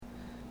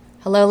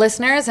Hello,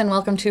 listeners, and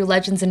welcome to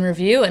Legends in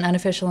Review, an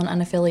unofficial and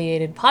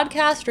unaffiliated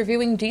podcast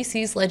reviewing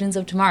DC's Legends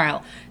of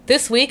Tomorrow.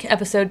 This week,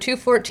 episode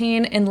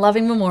 214, In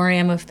Loving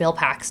Memoriam of Bill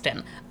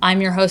Paxton. I'm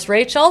your host,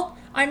 Rachel.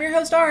 I'm your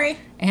host, Ari.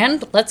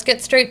 And let's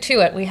get straight to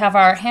it. We have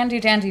our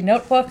handy-dandy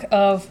notebook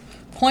of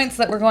points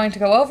that we're going to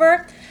go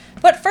over.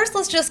 But first,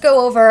 let's just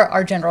go over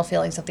our general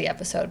feelings of the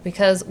episode,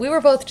 because we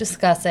were both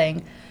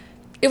discussing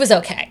it was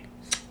okay.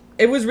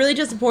 It was really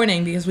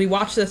disappointing because we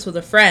watched this with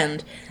a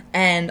friend,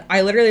 and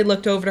I literally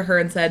looked over to her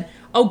and said,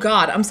 "Oh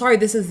God, I'm sorry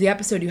this is the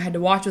episode you had to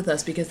watch with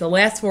us because the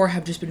last four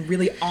have just been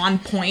really on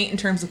point in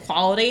terms of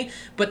quality,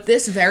 but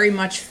this very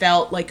much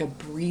felt like a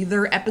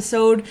breather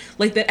episode.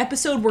 Like that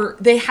episode where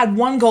they had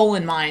one goal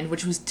in mind,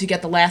 which was to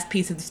get the last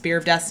piece of the Spear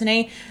of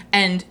Destiny,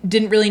 and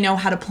didn't really know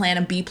how to plan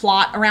a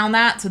B-plot around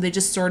that, so they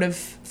just sort of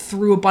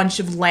threw a bunch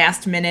of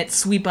last-minute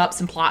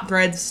sweep-ups and plot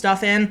threads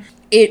stuff in.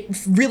 It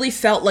really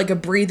felt like a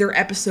breather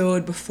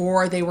episode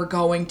before they were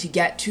going to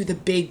get to the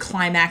big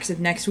climax of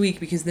next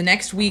week, because the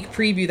next week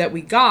preview that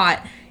we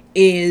got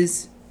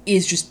is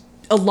just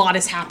a lot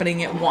is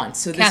happening at once.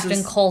 So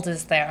Captain Cold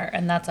is there,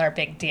 and that's our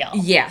big deal.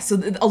 Yeah,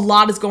 so a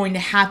lot is going to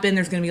happen.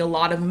 There's going to be a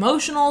lot of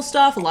emotional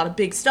stuff, a lot of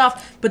big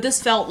stuff, but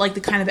this felt like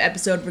the kind of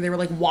episode where they were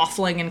like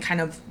waffling and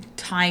kind of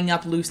tying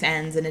up loose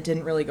ends, and it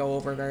didn't really go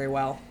over very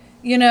well.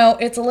 You know,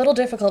 it's a little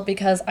difficult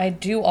because I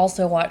do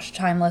also watch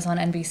Timeless on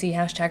NBC,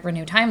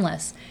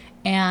 #RenewTimeless,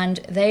 and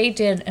they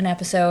did an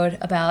episode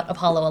about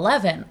Apollo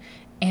 11,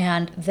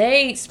 and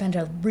they spent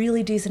a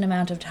really decent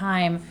amount of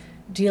time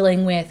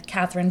dealing with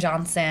Katherine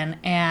Johnson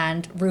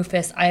and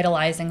Rufus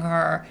idolizing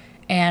her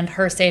and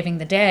her saving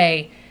the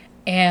day,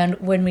 and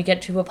when we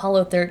get to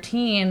Apollo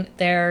 13,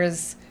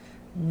 there's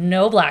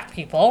no black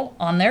people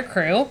on their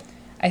crew.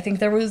 I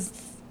think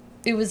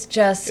it was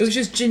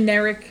just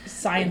generic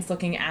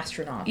science-looking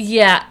astronauts.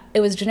 Yeah, it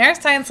was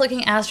generic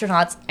science-looking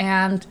astronauts,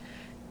 and,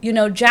 you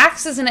know,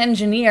 Jax is an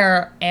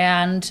engineer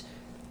and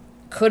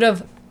could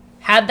have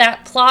had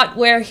that plot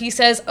where he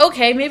says,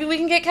 okay, maybe we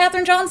can get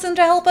Katherine Johnson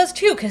to help us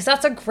too, because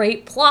that's a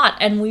great plot,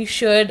 and we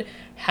should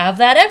have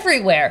that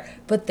everywhere.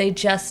 But they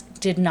just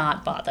did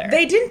not bother.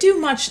 They didn't do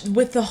much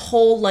with the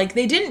whole, like,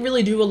 they didn't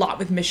really do a lot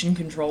with Mission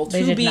Control.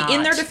 They did not.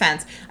 In their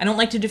defense, I don't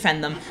like to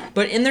defend them,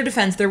 but in their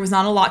defense, there was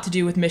not a lot to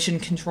do with Mission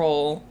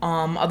Control,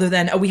 other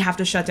than, we have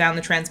to shut down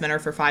the transmitter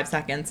for 5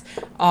 seconds.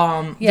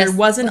 Yes, there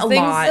wasn't a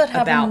lot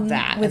about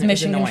that. With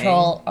Mission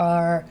Control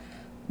are,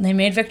 they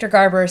made Victor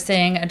Garber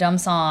sing a dumb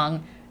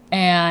song,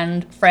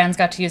 and Franz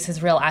got to use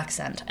his real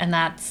accent, and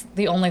that's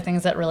the only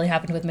things that really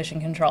happened with Mission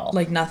Control.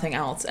 Like nothing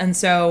else. And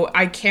so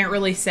I can't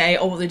really say,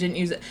 oh, well, they didn't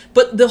use it.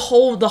 But the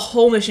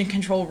whole Mission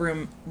Control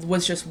room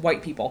was just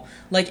white people.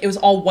 Like, it was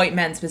all white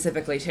men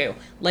specifically, too.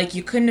 Like,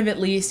 you couldn't have at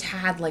least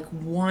had, like,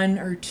 1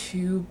 or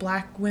 2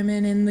 black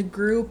women in the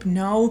group?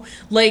 No.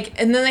 Like,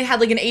 and then they had,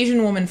 like, an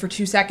Asian woman for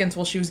 2 seconds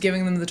while she was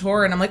giving them the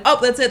tour, and I'm like, oh,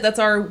 that's it. That's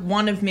our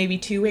one of maybe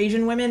 2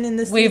 Asian women in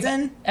this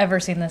season. We've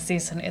ever seen this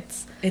season.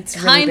 It's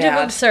really kind bad.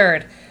 of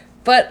absurd.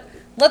 But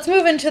let's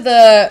move into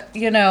the,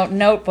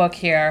 notebook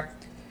here,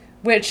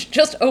 which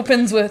just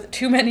opens with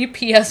too many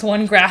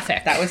PS1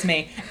 graphics. That was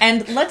me.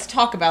 And let's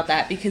talk about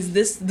that, because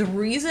the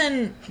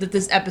reason that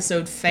this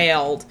episode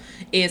failed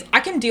is I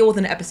can deal with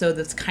an episode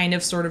that's kind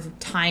of sort of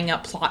tying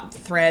up plot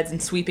threads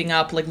and sweeping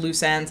up like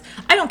loose ends.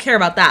 I don't care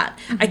about that.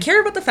 Mm-hmm. I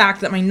care about the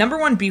fact that my number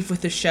one beef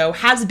with this show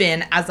has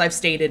been, as I've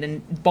stated in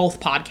both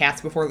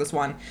podcasts before this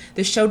one,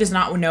 this show does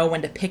not know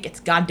when to pick its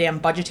goddamn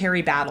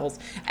budgetary battles.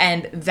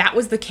 And that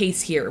was the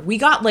case here. We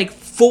got like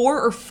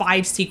 4 or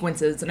 5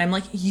 sequences, and I'm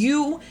like,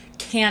 you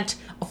can't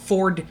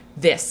afford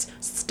this.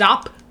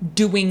 Stop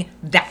doing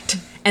that.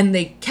 And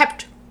they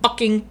kept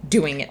fucking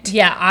doing it.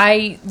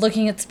 Yeah,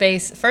 looking at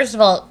space, first of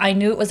all, I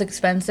knew it was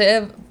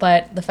expensive,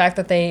 but the fact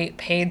that they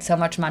paid so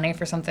much money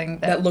for something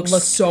that looked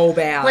so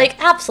bad.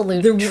 Like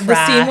absolute trash.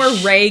 The scene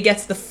where Rey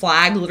gets the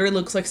flag literally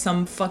looks like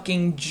some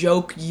fucking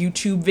joke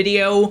YouTube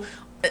video.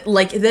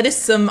 Like, that is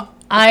some...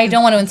 I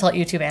don't want to insult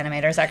YouTube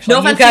animators, actually.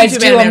 No, you guys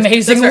do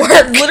amazing work.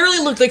 It literally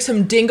looked like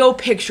some Dingo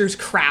Pictures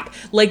crap.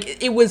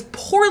 Like, it was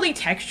poorly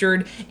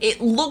textured.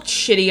 It looked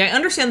shitty. I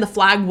understand the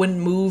flag wouldn't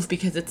move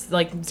because it's,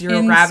 like,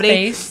 zero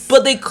gravity. Space.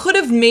 But they could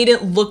have made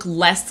it look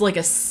less like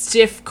a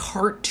stiff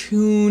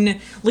cartoon.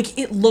 Like,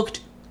 it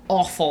looked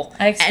awful.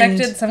 I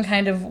expected some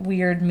kind of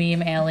weird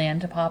meme alien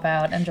to pop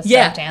out and just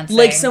start dancing.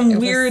 Like some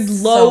weird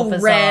low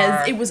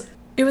res.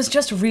 It was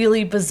just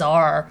really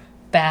bizarre.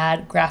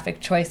 Bad graphic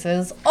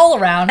choices all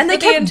around, and they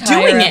kept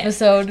doing it.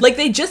 Episode. Like,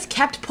 they just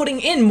kept putting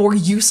in more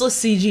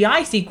useless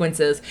CGI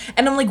sequences,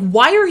 and I'm like,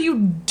 why are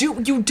you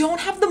don't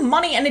have the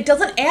money, and it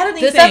doesn't add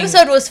anything. This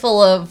episode was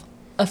full of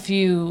a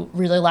few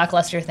really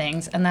lackluster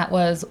things, and that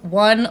was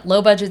 1,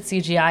 low budget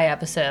CGI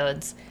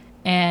episodes,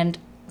 and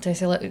did I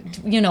say,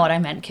 you know what I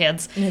meant,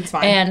 kids. It's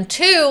fine. And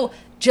 2,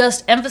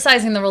 just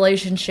emphasizing the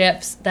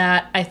relationships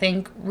that I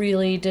think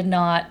really did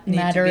not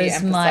matter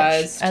as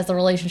much as the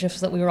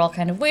relationships that we were all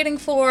kind of waiting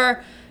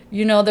for.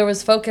 there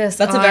was focus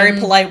That's a very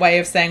polite way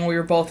of saying we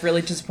were both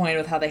really disappointed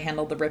with how they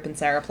handled the Rip and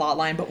Sarah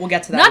plotline, but we'll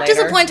get to that Not later.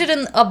 disappointed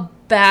in a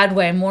bad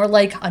way, more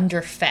like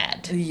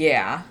underfed.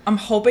 Yeah. I'm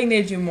hoping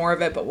they do more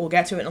of it, but we'll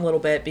get to it in a little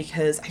bit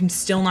because I'm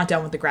still not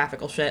done with the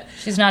graphical shit.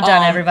 She's not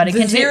done, everybody.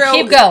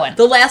 Keep going.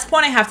 The last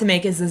point I have to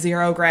make is the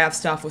zero grav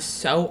stuff was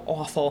so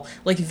awful.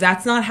 Like,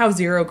 that's not how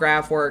zero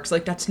grav works.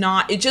 Like, that's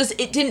not... It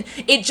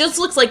just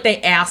looks like they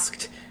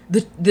asked...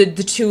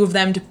 The two of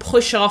them to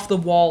push off the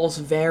walls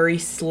very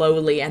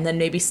slowly and then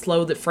maybe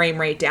slow the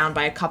frame rate down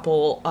by a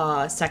couple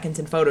seconds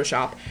in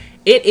Photoshop.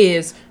 It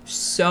is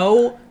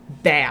so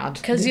bad.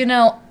 Because,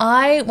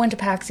 I went to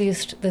PAX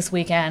East this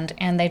weekend,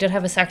 and they did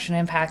have a section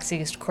in PAX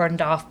East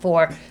cordoned off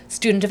for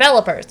student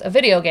developers of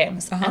video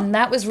games. Uh-huh. And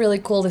that was really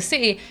cool to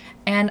see.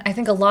 And I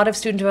think a lot of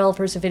student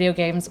developers of video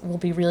games will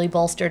be really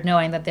bolstered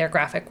knowing that their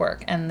graphic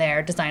work and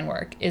their design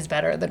work is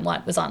better than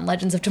what was on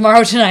Legends of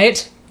Tomorrow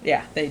tonight.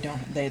 Yeah, they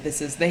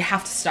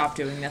have to stop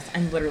doing this.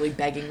 I'm literally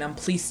begging them,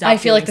 please stop. I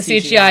feel like the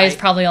CGI is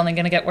probably only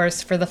going to get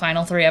worse for the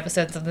final 3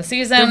 episodes of the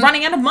season. They're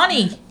running out of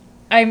money.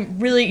 I'm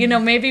really,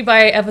 maybe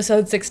by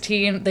episode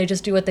 16, they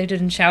just do what they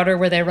did in Chowder,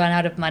 where they run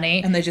out of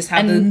money. And they just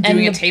have them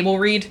doing a table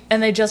read.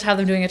 And they just have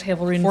them doing a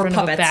table read in front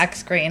of a back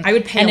screen. I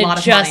would pay a lot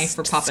of money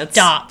for puppets.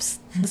 Stops.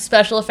 The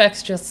special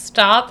effects just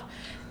stop.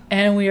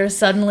 And we are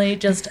suddenly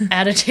just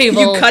at a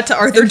table. You cut to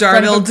Arthur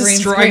Darvill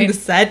destroying the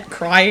set,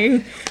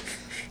 crying.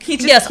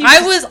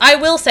 I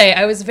will say,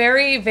 I was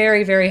very,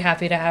 very, very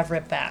happy to have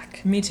Rip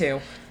back. Me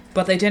too.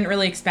 But they didn't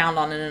really expound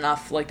on it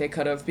enough like they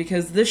could have,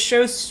 because this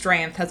show's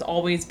strength has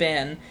always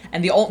been,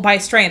 and by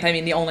strength I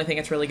mean the only thing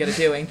it's really good at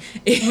doing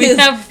is we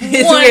have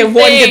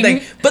one good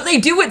thing. But they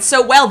do it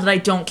so well that I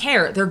don't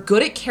care. They're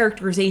good at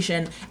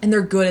characterization, and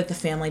they're good at the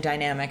family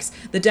dynamics.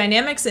 The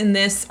dynamics in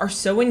this are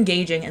so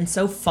engaging and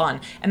so fun,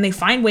 and they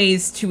find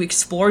ways to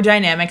explore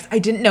dynamics I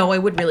didn't know I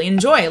would really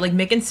enjoy. Like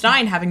Mick and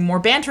Stein having more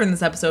banter in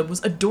this episode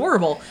was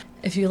adorable.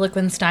 If you look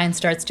when Stein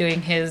starts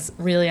doing his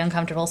really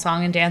uncomfortable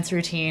song and dance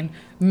routine,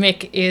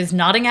 Mick is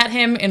nodding at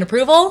him in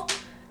approval,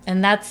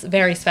 and that's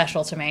very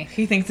special to me.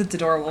 He thinks it's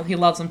adorable. He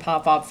loves when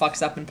Pop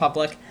fucks up in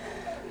public.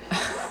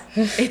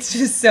 It's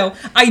just so...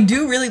 I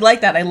do really like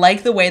that. I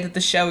like the way that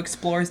the show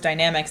explores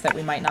dynamics that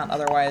we might not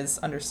otherwise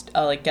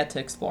get to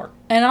explore.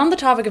 And on the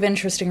topic of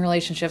interesting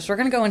relationships, we're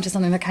going to go into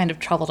something that kind of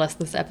troubled us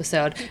this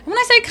episode. And when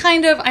I say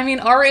kind of, I mean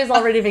Ari is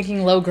already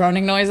making low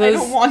groaning noises. I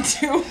don't want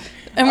to.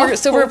 And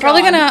we're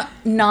probably going to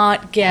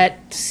not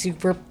get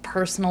super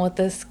personal with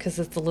this because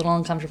it's a little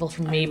uncomfortable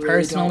for me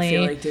personally don't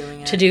feel like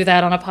doing it. To do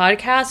that on a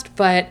podcast.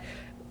 But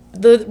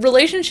the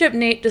relationship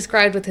Nate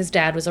described with his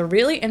dad was a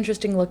really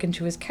interesting look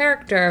into his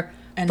character.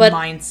 And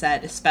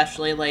mindset,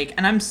 especially,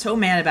 and I'm so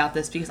mad about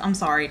this because I'm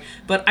sorry,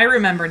 but I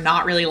remember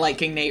not really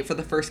liking Nate for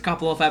the first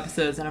couple of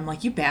episodes, and I'm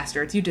like, you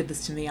bastards, you did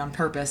this to me on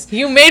purpose.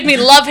 You made me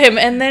love him,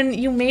 and then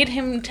you made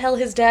him tell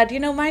his dad,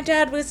 my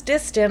dad was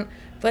distant,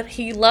 but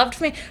he loved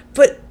me.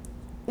 But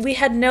we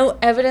had no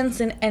evidence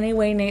in any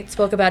way Nate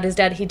spoke about his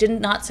dad. He did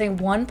not say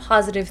one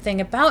positive thing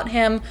about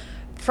him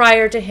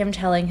prior to him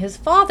telling his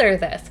father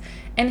this.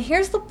 And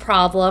here's the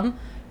problem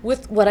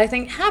with what I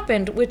think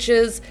happened, which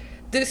is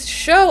this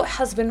show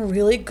has been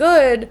really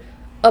good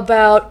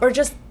about, or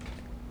just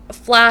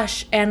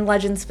Flash and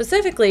Legend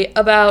specifically,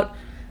 about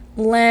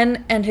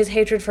Len and his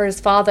hatred for his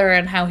father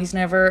and how he's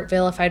never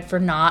vilified for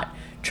not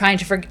trying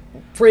to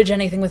bridge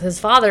anything with his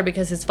father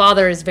because his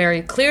father is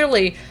very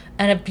clearly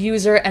an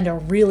abuser and a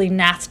really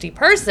nasty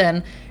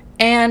person.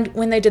 And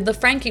when they did the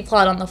Frankie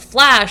plot on The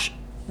Flash,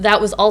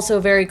 that was also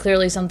very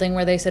clearly something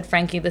where they said,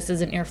 Frankie, this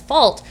isn't your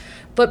fault.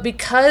 But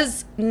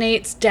because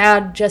Nate's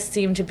dad just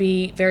seemed to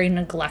be very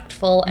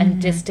neglectful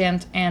and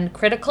distant and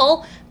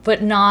critical,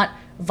 but not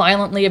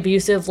violently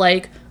abusive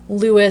like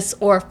Lewis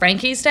or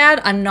Frankie's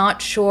dad, I'm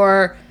not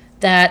sure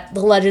that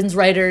the Legends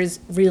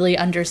writers really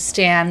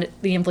understand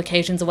the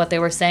implications of what they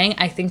were saying.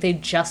 I think they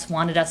just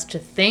wanted us to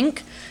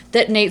think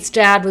that Nate's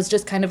dad was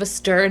just kind of a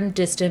stern,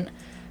 distant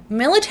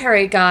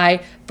military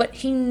guy, but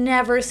he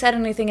never said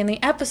anything in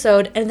the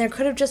episode, and there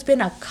could have just been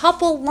a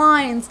couple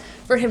lines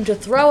for him to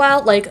throw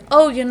out, like,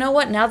 oh, you know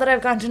what, now that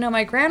I've gotten to know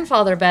my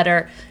grandfather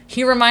better,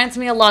 he reminds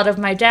me a lot of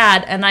my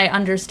dad, and I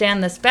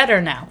understand this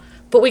better now.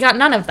 But we got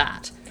none of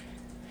that.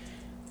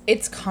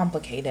 It's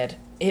complicated.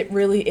 It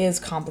really is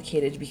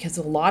complicated because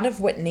a lot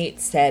of what Nate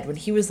said when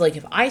he was like,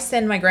 if I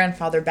send my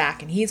grandfather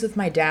back and he's with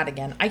my dad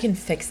again, I can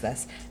fix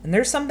this. And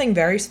there's something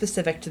very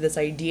specific to this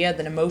idea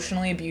that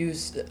emotionally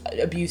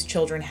abused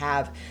children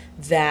have,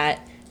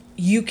 that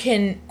you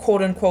can,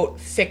 quote unquote,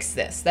 fix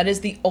this. That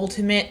is the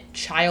ultimate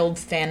child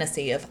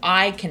fantasy of,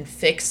 I can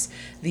fix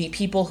the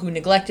people who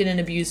neglected and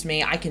abused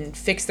me. I can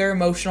fix their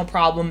emotional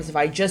problems if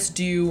I just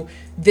do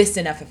this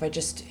enough. If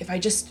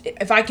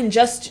I can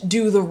just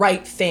do the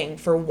right thing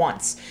for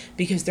once,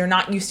 because they're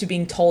not used to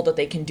being told that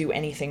they can do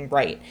anything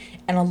right.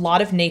 And a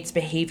lot of Nate's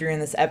behavior in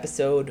this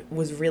episode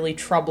was really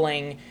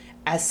troubling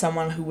as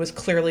someone who was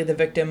clearly the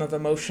victim of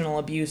emotional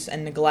abuse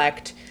and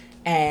neglect,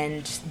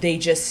 and they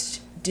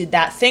just did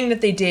that thing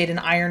that they did in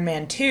Iron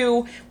Man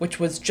 2, which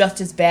was just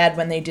as bad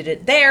when they did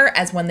it there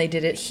as when they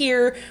did it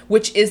here,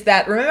 which is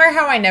that, remember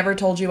how I never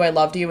told you I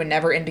loved you and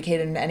never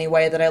indicated in any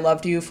way that I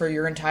loved you for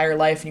your entire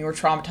life and you were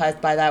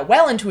traumatized by that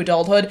well into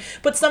adulthood,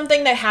 but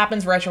something that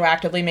happens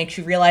retroactively makes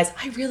you realize,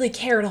 I really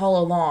cared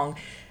all along.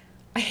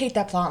 I hate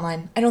that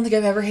plotline. I don't think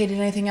I've ever hated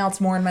anything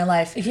else more in my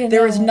life.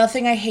 There is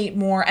nothing I hate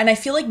more. And I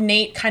feel like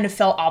Nate kind of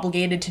felt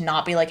obligated to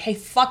not be like, hey,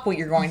 fuck what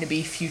you're going to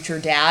be, future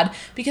dad.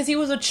 Because he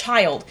was a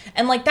child.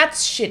 And, like,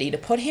 that's shitty. To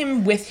put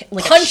him with,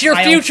 like, punch your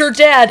future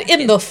dad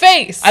in the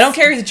face. I don't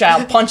care if he's a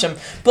child. Punch him.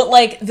 But,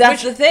 like,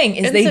 that's the thing.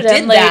 Is they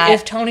did that.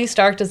 If Tony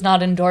Stark does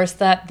not endorse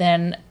that,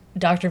 then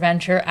Dr.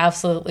 Venture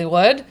absolutely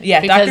would. Yeah,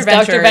 because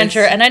Dr.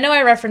 Venture, and I know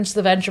I referenced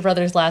the Venture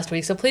Brothers last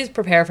week, so please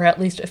prepare for at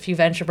least a few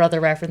Venture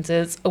Brother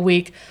references a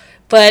week.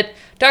 But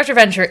Dr.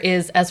 Venture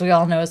is, as we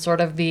all know,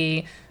 sort of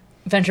the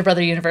Venture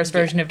Brother universe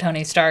version of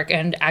Tony Stark,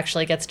 and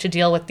actually gets to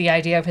deal with the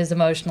idea of his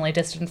emotionally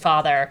distant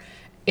father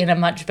in a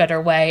much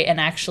better way, and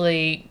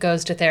actually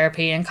goes to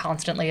therapy and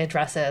constantly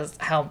addresses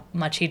how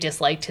much he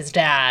disliked his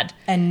dad.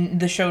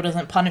 And the show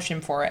doesn't punish him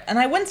for it. And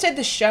I wouldn't say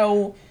the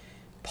show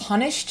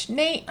punished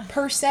Nate,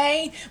 per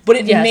se, but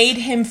it made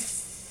him...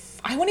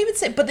 I wouldn't even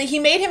say, but he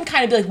made him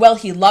kind of be like, well,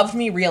 he loved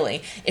me,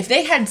 really. If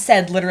they had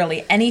said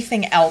literally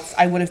anything else,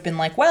 I would have been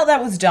like, well,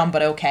 that was dumb,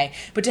 but okay.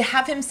 But to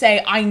have him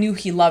say, I knew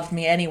he loved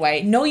me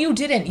anyway. No, you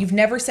didn't. You've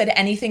never said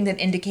anything that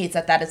indicates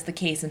that that is the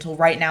case until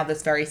right now,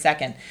 this very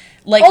second.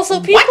 Like,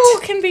 also, people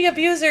can be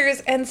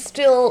abusers and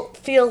still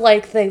feel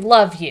like they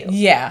love you.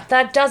 Yeah.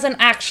 That doesn't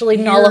actually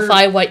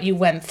nullify what you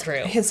went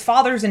through. His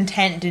father's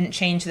intent didn't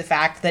change the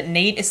fact that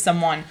Nate is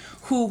someone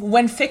who,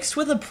 when fixed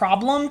with a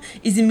problem,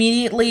 is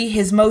immediately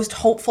his most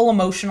hopeful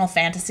emotional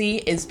fantasy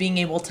is being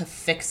able to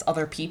fix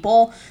other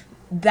people.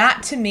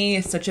 That, to me,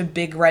 is such a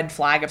big red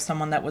flag of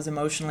someone that was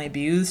emotionally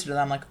abused. And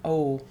I'm like,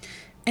 oh,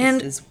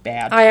 this is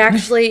bad.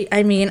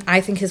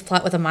 I think his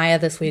plot with Amaya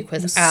this week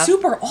was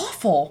super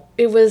awful.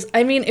 It was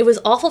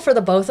awful for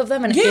the both of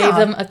them, and it gave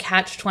them a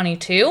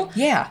catch-22.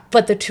 Yeah.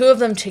 But the two of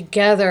them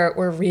together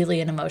were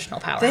really an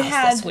emotional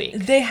powerhouse this week.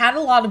 They had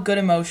a lot of good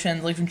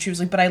emotions, like when she was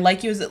like, but I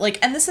like you as, like,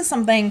 and this is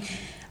something...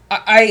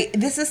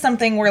 this is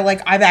something where,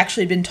 like, I've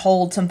actually been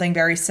told something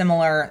very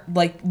similar,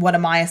 like what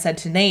Amaya said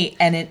to Nate,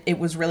 and it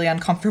was really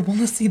uncomfortable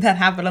to see that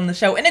happen on the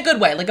show in a good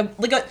way, like a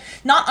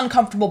not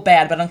uncomfortable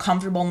bad, but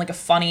uncomfortable in like a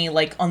funny,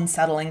 like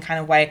unsettling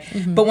kind of way.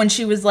 Mm-hmm. But when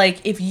she was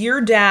like, if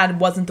your dad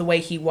wasn't the way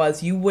he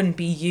was, you wouldn't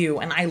be you,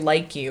 and I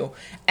like you,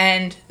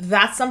 and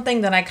that's something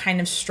that I kind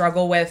of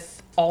struggle with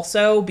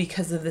also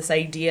because of this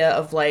idea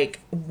of like,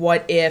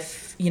 what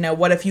if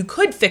you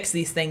could fix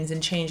these things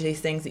and change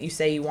these things that you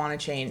say you want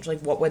to change? Like,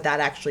 what would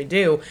that actually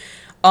do?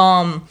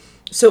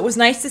 So it was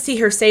nice to see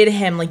her say to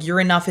him, like,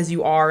 you're enough as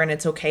you are, and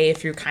it's okay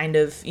if you're kind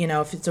of,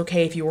 if it's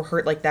okay if you were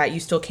hurt like that,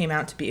 you still came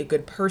out to be a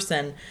good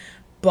person.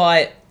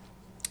 But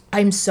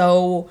I'm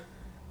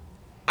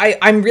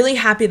really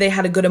happy they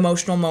had a good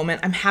emotional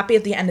moment. I'm happy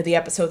at the end of the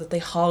episode that they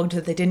hugged,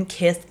 that they didn't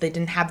kiss, that they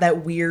didn't have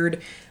that weird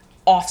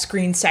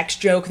off-screen sex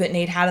joke that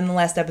Nate had in the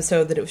last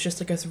episode, that it was just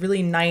like a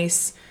really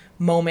nice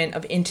moment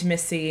of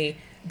intimacy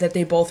that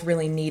they both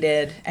really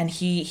needed, and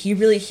he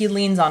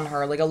leans on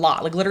her like a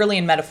lot, like literally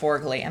and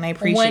metaphorically, and I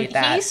appreciate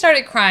that. When he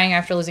started crying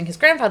after losing his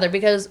grandfather,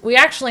 because we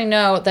actually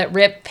know that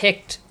Rip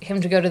picked him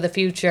to go to the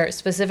future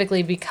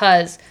specifically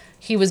because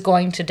he was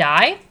going to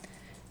die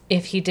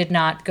if he did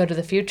not go to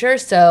the future,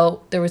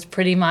 so there was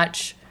pretty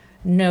much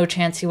no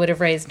chance he would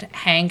have raised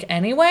Hank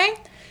anyway.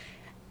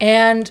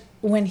 And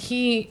when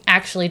he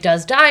actually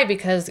does die,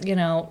 because,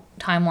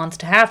 time wants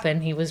to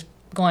happen, he was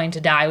going to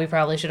die. We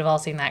probably should have all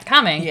seen that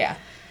coming. Yeah.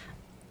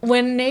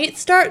 When Nate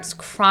starts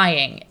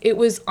crying, it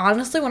was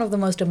honestly one of the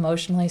most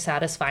emotionally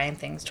satisfying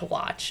things to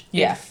watch.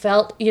 Yeah. It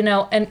felt,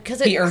 and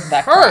because it earned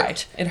that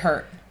hurt. Cry. It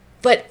hurt.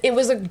 But it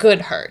was a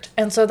good hurt.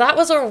 And so that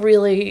was a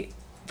really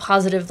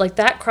positive, like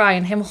that cry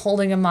and him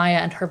holding Amaya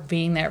and her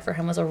being there for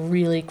him was a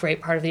really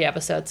great part of the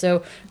episode.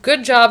 So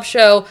good job,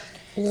 show.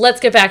 Let's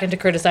get back into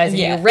criticizing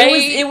you.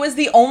 Ray, it was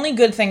the only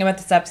good thing about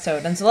this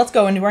episode. And so let's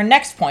go into our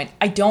next point.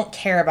 I don't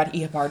care about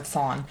Eobard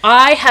Thawne.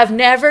 I have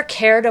never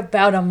cared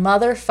about a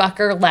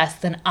motherfucker less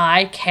than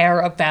I care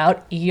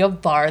about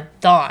Eobard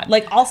Thawne.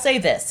 Like, I'll say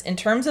this. In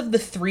terms of the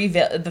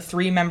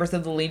three members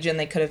of the Legion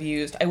they could have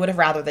used, I would have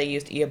rather they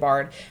used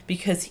Eobard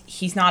because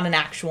he's not an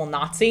actual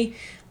Nazi.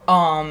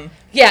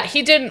 Yeah,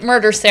 he didn't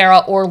murder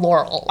Sarah or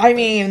Laurel. I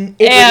mean,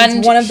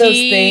 it's one of those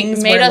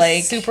things made where, us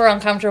like, super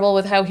uncomfortable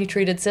with how he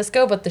treated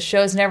Cisco, but the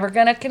show's never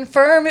gonna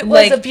confirm it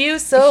was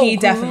abuse, so he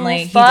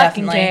definitely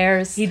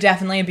cares? He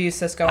definitely abused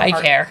Cisco. I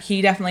care.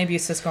 He definitely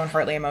abused Cisco and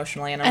Hartley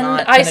emotionally, and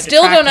I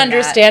still don't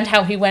understand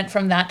how he went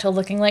from that to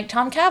looking like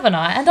Tom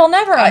Cavanaugh, and I'll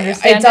never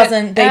understand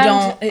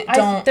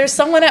it. There's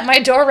someone at my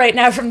door right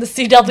now from the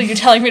CW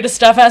telling me to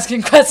stop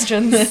asking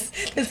questions.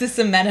 This is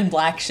some Men in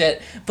Black shit.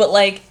 But,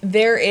 like,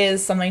 there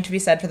is something to be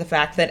said for the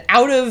fact that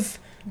out of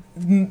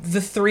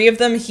the three of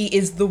them, he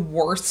is the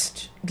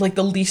worst, like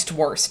the least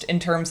worst in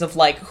terms of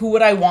like, who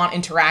would I want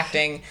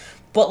interacting?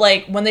 But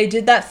like when they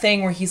did that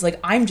thing where he's like,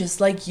 I'm just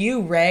like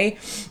you, Ray,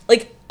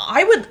 like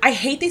I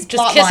hate these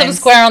plot Just kiss him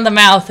square on the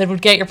mouth. It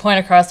would get your point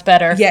across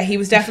better. Yeah, he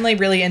was definitely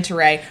really into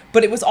Ray.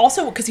 But it was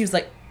also because he was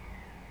like...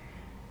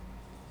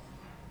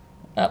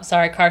 Oh,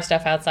 sorry, car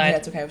stuff outside. Yeah,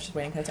 it's okay. I was just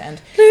waiting for it to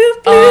end.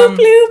 Bloop, bloop,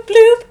 bloop,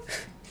 bloop.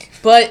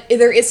 But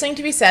there is something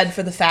to be said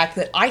for the fact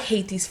that I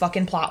hate these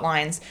fucking plot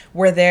lines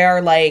where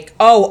they're like,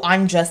 oh,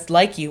 I'm just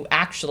like you.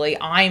 Actually,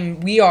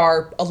 we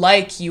are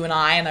alike, you and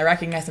I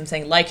recognize I'm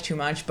saying like too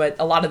much, but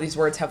a lot of these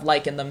words have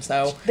like in them,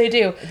 so. They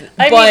do.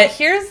 I mean,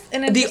 here's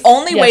the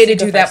only way to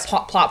do that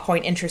plot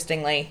point,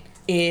 interestingly,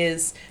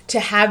 is to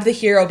have the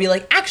hero be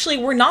like, actually,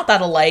 we're not that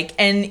alike,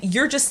 and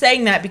you're just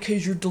saying that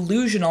because you're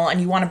delusional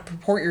and you want to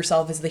purport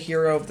yourself as the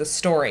hero of the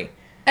story.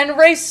 And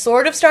Ray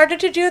sort of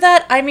started to do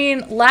that. I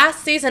mean,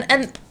 last season,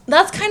 and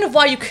that's kind of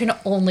why you can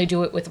only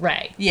do it with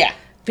Ray. Yeah.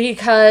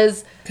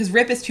 Because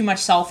Rip is too much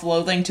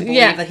self-loathing to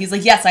believe that he's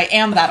like, yes, I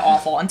am that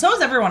awful. And so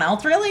is everyone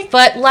else, really.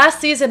 But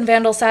last season,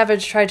 Vandal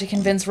Savage tried to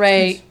convince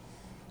Ray...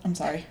 I'm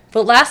sorry.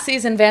 But last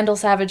season, Vandal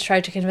Savage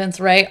tried to convince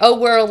Ray, oh,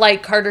 we're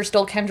alike, Carter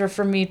stole Kendra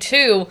from me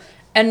too.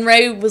 And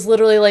Ray was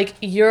literally like,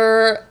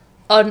 you're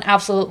an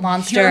absolute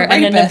monster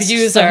and an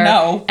abuser. So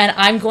no. And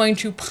I'm going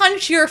to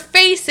punch your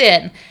face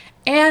in.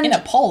 And in a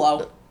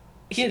polo.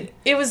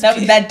 It was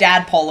that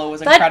dad polo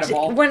was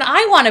incredible. When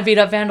I want to beat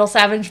up Vandal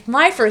Savage,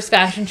 my first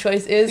fashion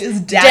choice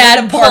is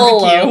dad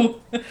polo.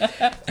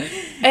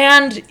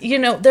 And,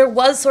 there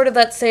was sort of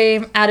that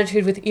same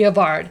attitude with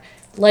Eobard.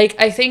 Like,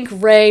 I think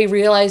Ray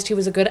realized he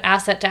was a good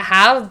asset to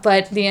have,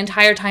 but the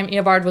entire time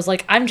Eobard was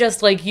like, I'm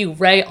just like you.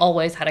 Ray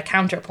always had a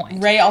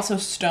counterpoint. Ray also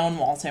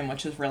stonewalls him,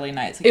 which is really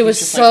nice. Like, it was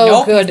just so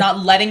nope, good.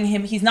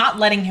 He's not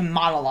letting him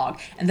monologue.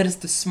 And that is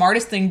the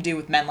smartest thing to do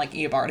with men like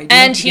Eobard.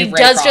 And he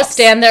does just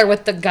stand there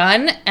with the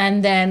gun,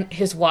 and then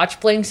his watch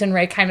blinks, and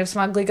Ray kind of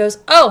smugly goes,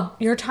 oh,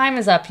 your time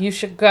is up. You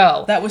should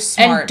go. That was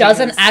smart. And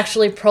doesn't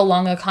actually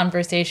prolong a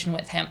conversation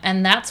with him.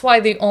 And that's why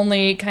the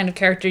only kind of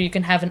character you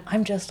can have an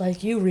I'm just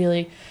like you,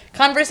 really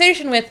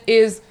conversation with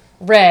is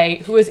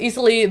Ray, who is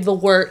easily the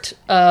Wirt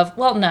of,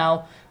 well,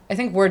 no. I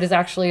think Wirt is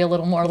actually a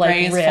little more like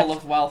Rip. Ray is full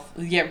of wealth.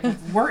 Yeah,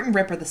 Wirt and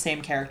Rip are the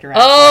same character,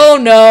 actually. Oh,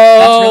 no.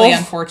 That's really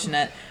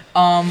unfortunate.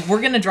 We're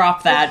going to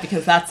drop that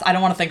because I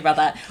don't want to think about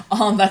that.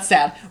 That's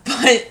sad.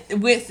 But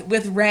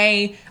with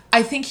Ray,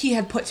 I think he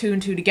had put two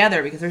and two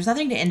together because there's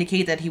nothing to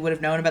indicate that he would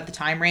have known about the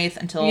time wraith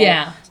until...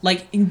 Yeah.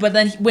 But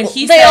then when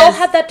They all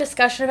had that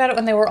discussion about it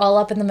when they were all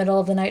up in the middle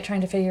of the night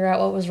trying to figure out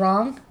what was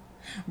wrong.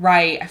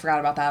 Right, I forgot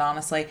about that,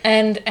 honestly.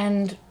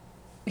 And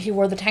he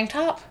wore the tank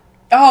top?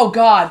 Oh,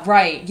 God,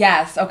 right,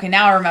 yes. Okay,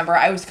 now I remember.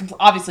 I was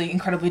obviously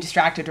incredibly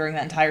distracted during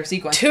that entire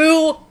sequence.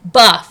 Too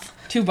buff.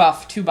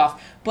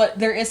 But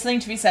there is something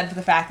to be said for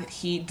the fact that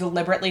he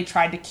deliberately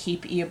tried to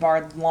keep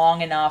Eobard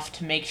long enough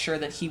to make sure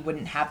that he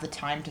wouldn't have the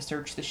time to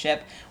search the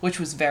ship, which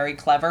was very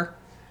clever.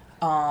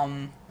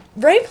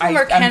 Ray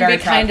Palmer can be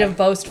kind of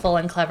boastful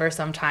and clever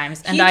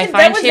sometimes, and I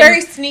find that was very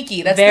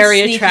sneaky. That's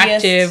very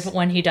attractive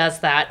when he does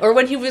that, or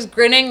when he was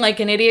grinning like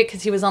an idiot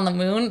because he was on the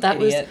moon.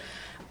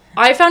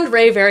 I found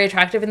Ray very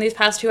attractive in these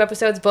past two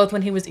episodes, both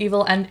when he was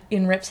evil and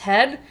in Rip's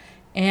head,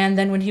 and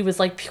then when he was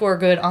like pure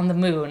good on the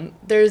moon.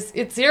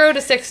 It's 0 to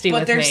 60 with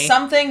me. But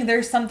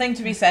there's something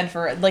to be said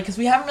for because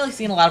we haven't really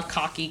seen a lot of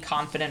cocky,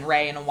 confident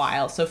Ray in a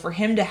while. So for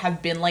him to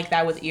have been like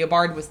that with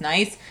Eobard was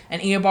nice,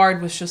 and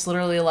Eobard was just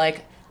literally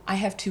like, I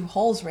have 2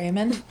 holes,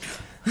 Raymond.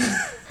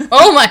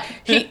 Oh my!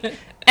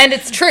 And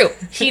it's true.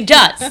 He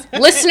does.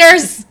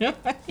 Listeners,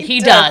 he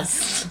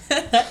does.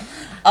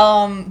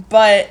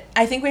 But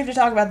I think we have to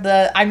talk about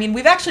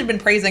we've actually been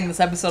praising this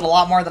episode a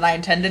lot more than I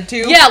intended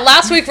to. Yeah,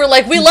 last week we're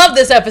like, we love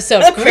this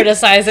episode.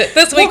 Criticize it.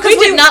 This week we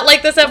did not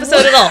like this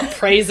episode at all.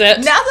 Praise it.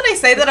 Now that I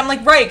say that, I'm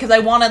like, right, because I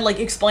want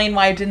to explain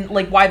why I didn't,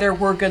 why there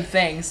were good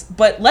things.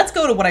 But let's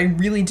go to what I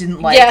really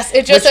didn't like. Yes,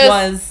 it just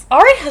says,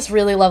 Ari has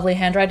really lovely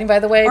handwriting, by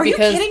the way. Are you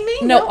kidding me?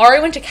 No, Ari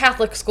went to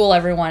Catholic school,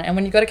 everyone. And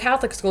when you go to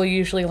Catholic school, you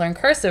usually learn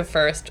cursive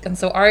first. And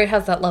so Ari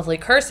has that lovely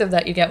cursive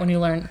that you get when you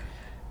learn...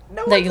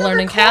 No one's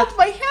ever called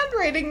my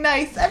handwriting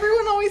nice.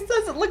 Everyone always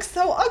says it looks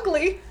so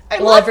ugly. I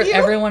love you.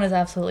 Everyone is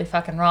absolutely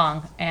fucking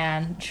wrong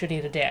and should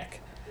eat a dick.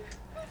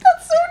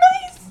 That's so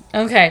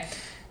nice. Okay,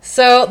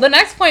 so the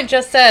next point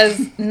just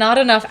says, not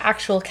enough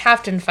actual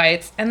captain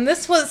fights. And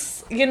this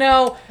was, we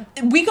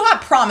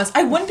got promised.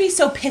 I wouldn't be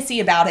so pissy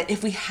about it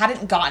if we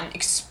hadn't gotten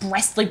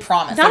expressly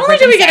promised. Not only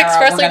did we get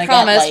expressly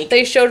promised,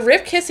 they showed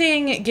Rip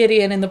kissing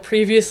Gideon in the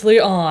previously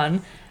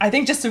on. I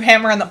think just to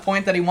hammer on the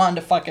point that he wanted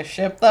to fuck a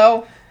ship,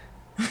 though.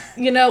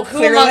 Who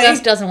among us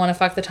doesn't want to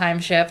fuck the time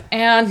ship?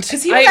 And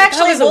that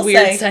was a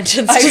weird sentence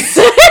to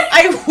say.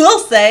 I will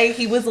say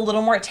he was a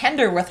little more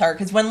tender with her,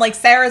 because when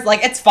Sarah's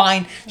like, it's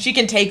fine, she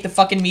can take the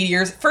fucking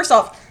meteors. First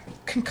off,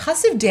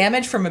 concussive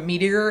damage from a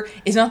meteor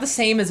is not the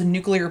same as a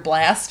nuclear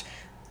blast.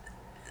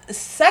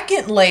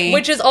 Secondly...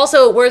 Which is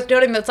also worth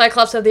noting that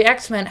Cyclops of the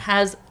X-Men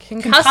has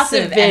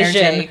concussive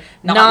vision. Energy,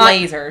 not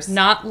lasers.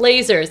 Not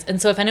lasers.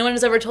 And so if anyone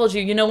has ever told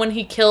you, when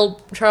he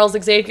killed Charles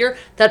Xavier,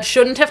 that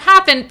shouldn't have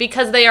happened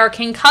because they are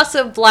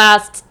concussive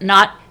blasts,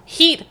 not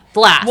heat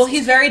blasts. Well,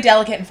 he's very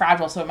delicate and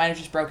fragile, so it might have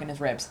just broken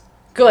his ribs.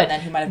 Good. And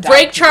then he might have died.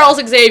 Break Charles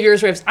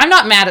Xavier's ribs. I'm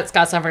not mad at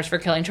Scott Summers for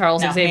killing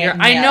Charles Xavier. Me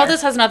I know either.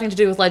 this has nothing to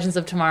do with Legends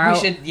of Tomorrow. We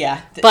should,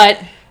 yeah. But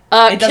kill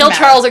matter.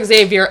 Charles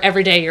Xavier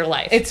every day of your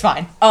life. It's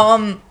fine.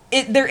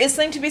 There is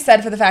something to be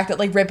said for the fact that,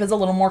 like, Rip is a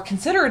little more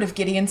considerate of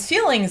Gideon's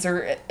feelings,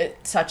 or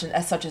such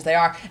as they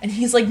are. And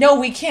he's like, no,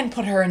 we can't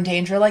put her in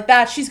danger like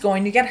that. She's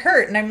going to get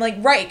hurt. And I'm like,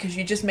 right, because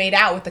you just made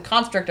out with the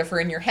construct of her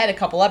in your head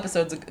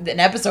an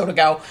episode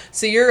ago.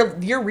 So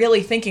you're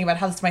really thinking about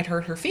how this might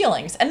hurt her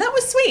feelings. And that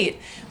was sweet.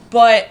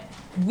 But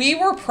we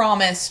were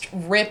promised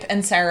Rip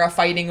and Sarah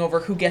fighting over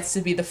who gets to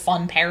be the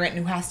fun parent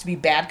and who has to be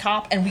bad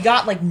cop. And we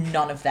got, like,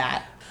 none of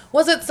that.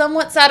 Was it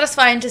somewhat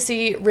satisfying to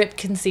see Rip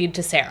concede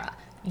to Sarah?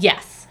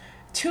 Yes.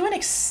 To an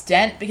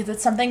extent, because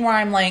it's something where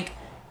I'm like,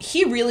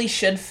 he really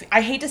should,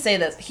 I hate to say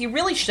this, he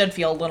really should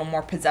feel a little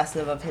more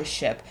possessive of his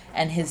ship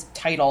and his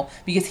title,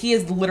 because he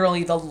is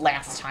literally the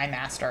last Time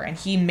Master, and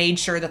he made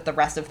sure that the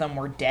rest of them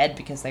were dead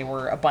because they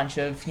were a bunch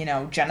of,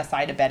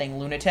 genocide abetting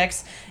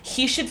lunatics.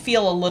 He should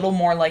feel a little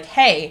more like,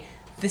 hey,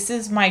 this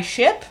is my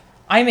ship,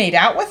 I made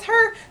out with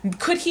her.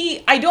 Could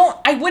he? I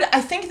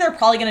think they're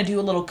probably going to do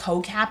a little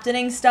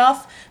co-captaining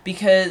stuff,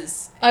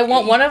 because I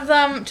want one of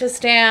them to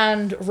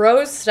stand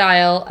Rose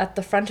style at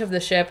the front of the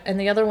ship and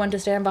the other one to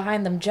stand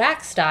behind them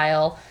Jack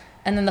style.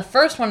 And then the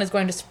first one is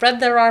going to spread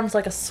their arms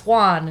like a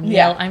swan and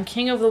yell, I'm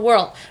king of the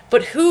world.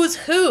 But who's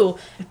who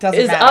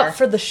is up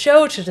for the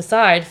show to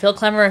decide. Phil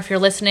Klemmer, if you're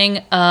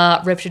listening,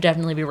 Rip should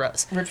definitely be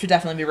Rose. Rip should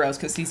definitely be Rose,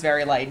 because he's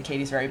very light and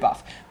Katie's very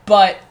buff.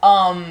 But,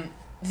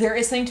 there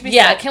is something to be said.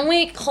 Yeah, can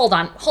we... Hold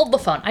the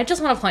phone. I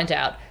just want to point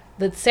out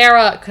that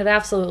Sarah could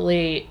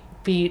absolutely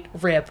beat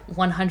Rip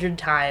 100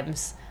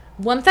 times,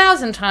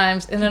 1,000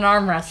 times in an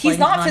arm wrestling He's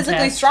not contest.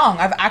 Physically strong.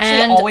 I've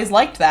actually always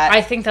liked that.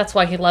 I think that's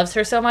why he loves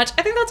her so much.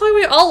 I think that's why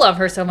we all love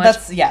her so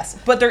much. Yes.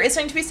 But there is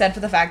something to be said for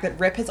the fact that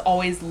Rip has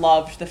always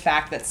loved the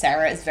fact that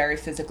Sarah is very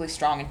physically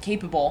strong and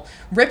capable.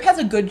 Rip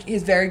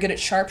is very good at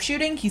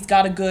sharpshooting. He's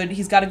got a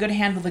good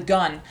hand with a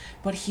gun,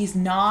 but he's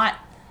not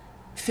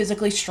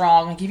physically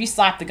strong. Like, if you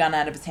slap the gun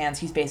out of his hands,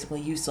 he's basically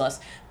useless.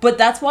 But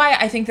that's why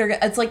I think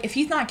it's like, if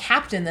he's not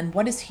captain, then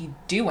what is he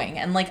doing?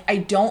 And, like, I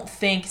don't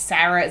think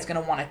Sarah is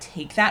going to want to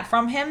take that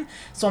from him.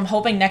 So I'm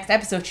hoping next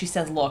episode she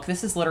says, look,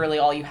 this is literally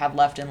all you have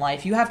left in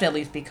life. You have to at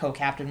least be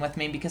co-captain with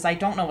me, because I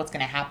don't know what's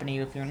going to happen to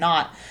you if you're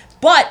not.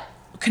 But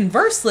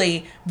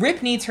conversely,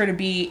 Rip needs her to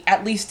be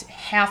at least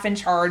half in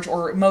charge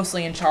or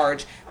mostly in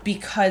charge,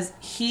 because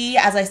he,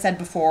 as I said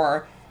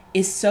before,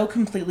 is so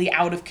completely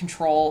out of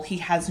control. He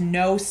has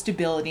no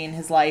stability in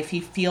his life. He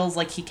feels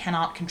like he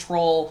cannot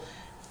control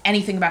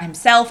anything about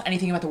himself,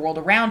 anything about the world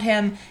around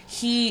him.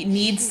 He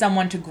needs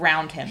someone to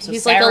ground him. So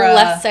he's Sarah, like a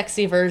less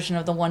sexy version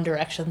of the One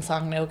Direction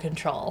song No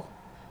Control.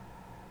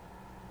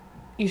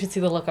 You should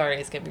see the look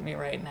Ari's giving me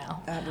right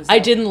now. I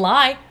didn't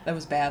lie. That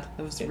was bad.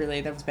 That was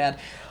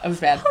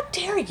bad. How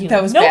dare you?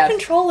 That was No bad.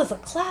 Control is a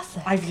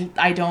classic. I said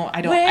I don't want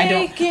to talk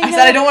about this. I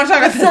said I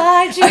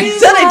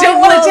don't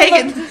want to take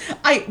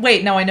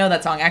it. I know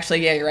that song.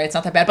 Actually, yeah, you're right. It's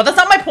not that bad. But that's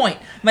not my point.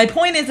 My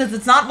point is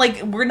it's not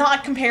like we're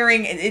not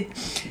comparing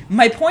it.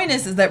 My point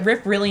is that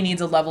Rip really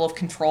needs a level of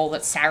control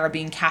that Sarah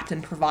being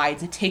captain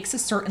provides. It takes a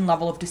certain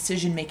level of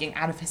decision making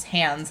out of his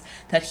hands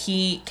that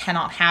he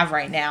cannot have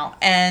right now.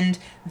 And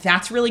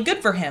that's really good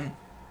for him,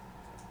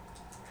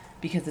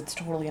 because it's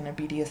totally in a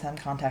BDSM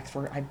context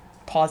where I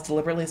paused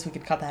deliberately so we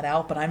could cut that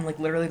out, but I'm like,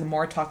 literally, the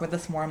more I talk about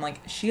this, the more I'm like,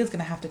 she is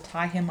gonna have to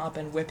tie him up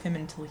and whip him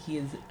until he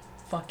is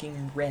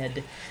fucking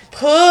red.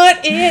 Put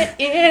it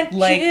in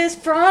his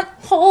front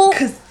hole.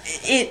 Because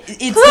it's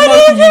the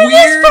most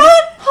weird,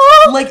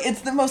 like,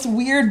 it's the most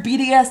weird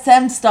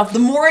BDSM stuff. The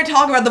more I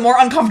talk about it, the more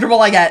uncomfortable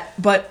I get,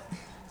 but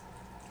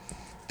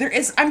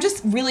I'm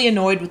just really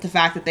annoyed with the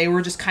fact that they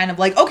were just kind of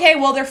like, okay,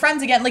 well, they're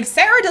friends again. Like,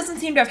 Sarah doesn't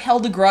seem to have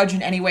held a grudge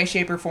in any way,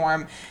 shape, or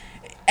form.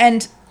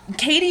 And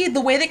Katie,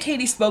 the way that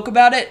Katie spoke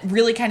about it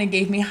really kind of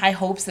gave me high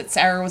hopes that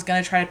Sarah was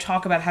going to try to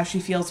talk about how she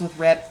feels with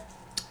Rip.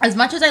 As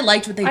much as I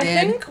liked what they did.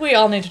 I think we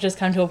all need to just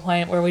come to a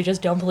point where we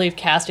just don't believe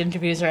cast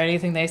interviews or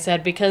anything they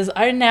said, because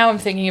I now am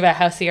thinking about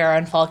how Sierra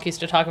and Falk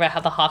used to talk about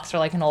how the Hawks are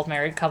like an old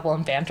married couple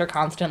and banter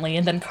constantly,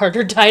 and then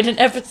Carter died in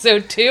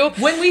episode 2.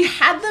 When we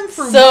had them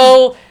for...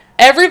 So...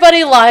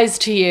 Everybody lies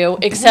to you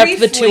except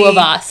the two of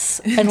us,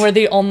 and we're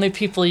the only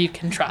people you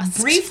can trust.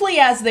 Briefly,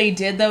 as they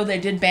did, though, they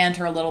did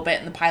banter a little bit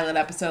in the pilot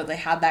episode. They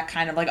had that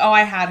kind of like, oh,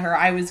 I had her,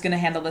 I was going to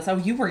handle this. Oh,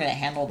 you were going to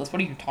handle this.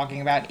 What are you talking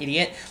about,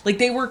 idiot? Like,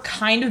 they were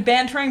kind of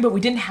bantering, but we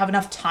didn't have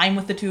enough time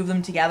with the two of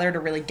them together to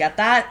really get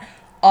that.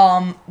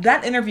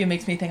 That interview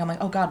makes me think, I'm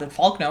like, oh god, did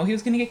Falk know he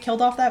was going to get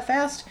killed off that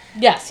fast?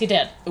 Yes, he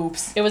did.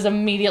 Oops. It was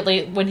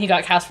immediately, when he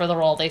got cast for the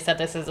role, they said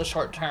this is a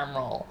short-term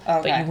role,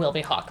 but you will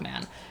be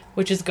Hawkman,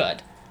 which is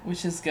good.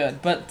 Which is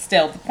good. But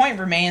still, the point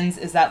remains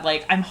is that,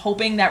 like, I'm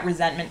hoping that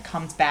resentment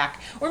comes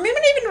back. Or maybe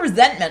not even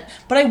resentment,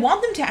 but I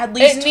want them to at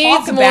least talk about...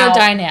 It needs more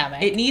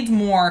dynamic. It needs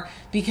more,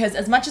 because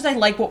as much as I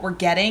like what we're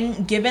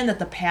getting, given that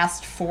the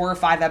past 4 or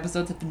 5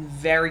 episodes have been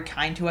very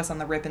kind to us on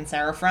the Rip and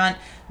Sarah front,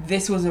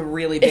 this was a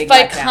really big If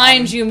by letdown.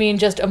 kind you mean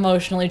just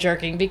emotionally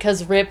jerking,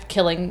 because Rip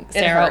killing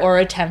Sarah or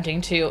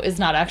attempting to is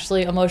not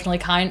actually emotionally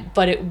kind,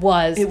 but it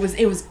was. It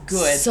was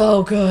good.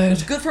 So good. It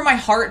was good for my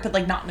heart, but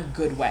like not in a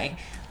good way.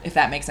 If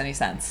that makes any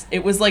sense.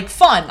 It was, like,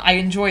 fun. I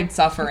enjoyed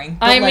suffering.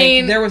 But,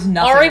 there was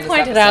nothing Ari in this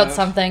pointed episode. out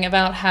something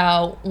about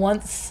how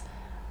once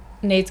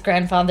Nate's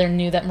grandfather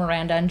knew that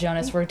Miranda and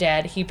Jonas were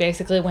dead, he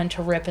basically went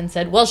to Rip and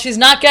said, well, she's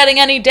not getting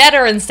any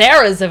deader and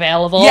Sarah's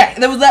available. Yeah,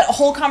 there was that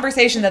whole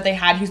conversation that they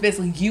had. He was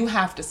basically, you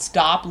have to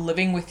stop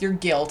living with your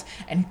guilt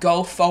and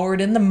go forward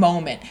in the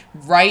moment,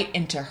 right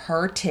into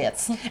her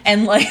tits.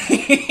 And, like...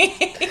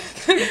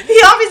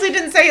 He obviously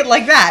didn't say it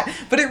like that,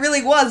 but it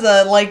really was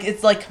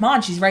it's like, come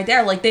on, she's right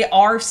there. Like, they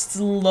are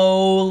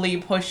slowly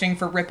pushing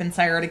for Rip and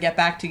Sarah to get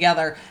back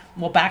together.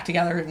 Well, back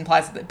together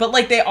implies that, but,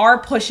 like, they are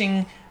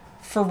pushing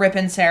for Rip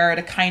and Sarah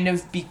to kind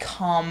of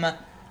become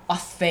a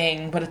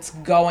thing, but it's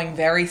going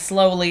very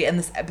slowly, and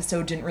this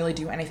episode didn't really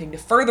do anything to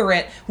further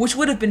it, which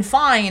would have been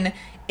fine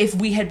if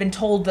we had been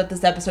told that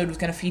this episode was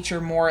going to feature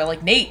more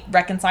like Nate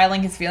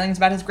reconciling his feelings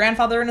about his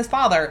grandfather and his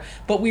father,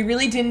 but we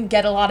really didn't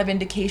get a lot of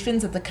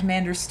indications that the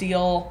Commander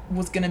Steel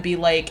was going to be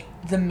like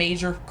the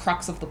major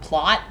crux of the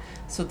plot,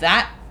 so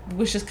that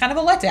was just kind of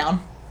a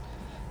letdown.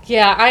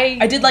 Yeah,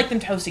 I did like them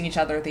toasting each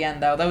other at the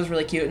end, though. That was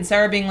really cute. And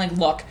Sarah being like,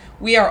 look,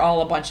 we are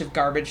all a bunch of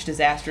garbage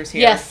disasters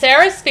here. Yeah,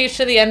 Sarah's speech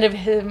to the end of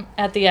him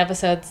at the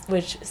episodes,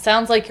 which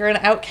sounds like you're an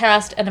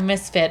outcast and a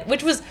misfit,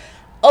 which was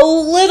a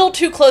little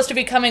too close to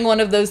becoming one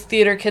of those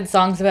theater kid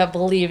songs about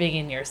believing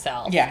in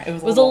yourself. Yeah,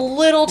 it was a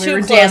little too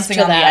close dancing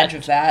to on that. The edge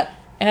of that.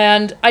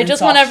 And I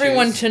just want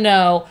everyone to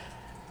know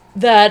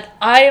that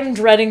I am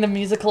dreading the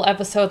musical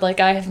episode like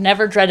I have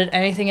never dreaded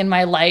anything in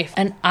my life,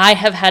 and I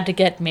have had to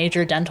get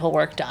major dental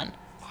work done.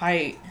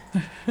 I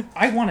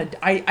don't want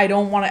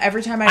to,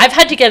 every time I've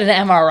had to get an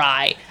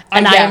MRI,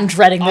 and I am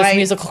dreading this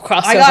musical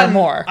crossover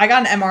more. I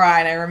got an MRI,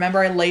 and I remember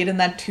I laid in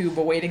that tube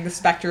awaiting the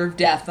specter of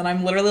death, and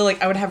I'm literally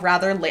like, I would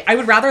rather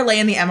lay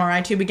in the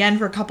MRI tube again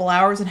for a couple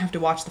hours and have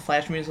to watch the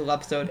Flash musical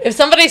episode. If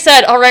somebody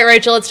said, all right,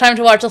 Rachel, it's time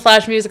to watch the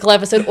Flash musical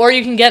episode, or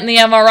you can get in the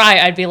MRI,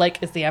 I'd be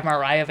like, is the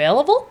MRI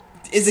available?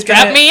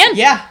 Strap me in.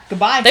 Yeah,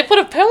 goodbye. They put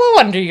a pillow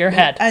under your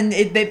head. And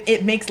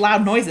it makes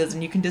loud noises,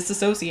 and you can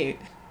disassociate.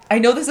 I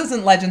know this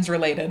isn't Legends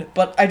related,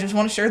 but I just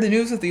want to share the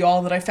news with you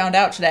all that I found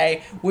out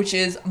today, which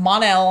is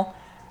Mon-El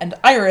and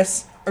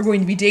Iris are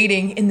going to be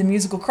dating in the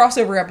musical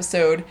crossover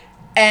episode,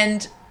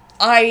 and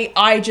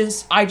I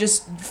just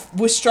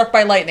was struck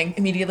by lightning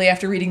immediately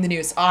after reading the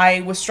news.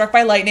 I was struck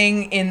by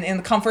lightning in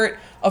the comfort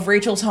of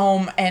Rachel's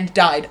home and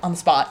died on the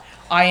spot.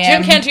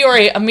 Jim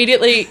Cantiori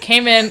immediately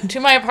came in to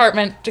my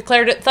apartment,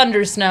 declared it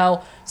thunder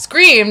snow,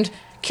 screamed,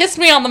 kissed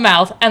me on the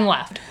mouth, and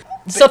left.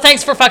 So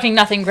thanks for fucking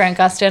nothing, Grant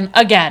Gustin,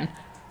 again.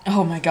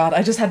 Oh my god,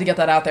 I just had to get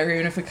that out there,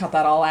 even if we cut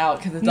that all out,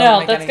 because it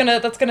doesn't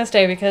make that's gonna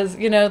stay, because,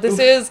 you know, this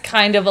is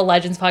kind of a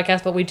Legends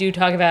podcast, but we do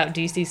talk about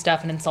DC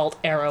stuff and insult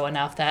Arrow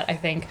enough that I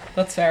think...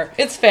 That's fair.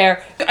 It's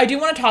fair. I do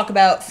want to talk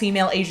about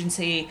female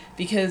agency,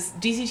 because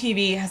DC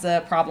TV has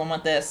a problem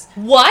with this.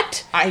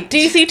 What?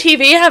 DC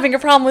TV having a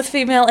problem with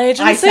female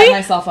agency? I set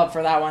myself up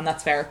for that one,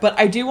 that's fair. But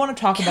I do want to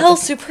talk about...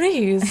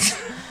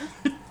 Surprise.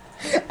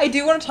 I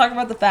do want to talk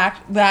about the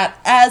fact that,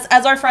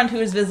 as our friend who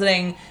is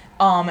visiting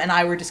and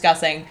I were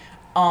discussing...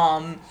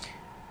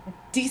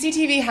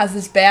 DCTV has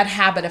this bad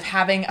habit of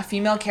having a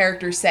female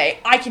character say,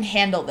 I can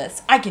handle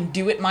this, I can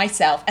do it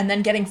myself, and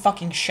then getting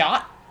fucking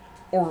shot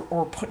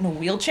or put in a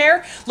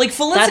wheelchair. Like,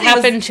 Felicity that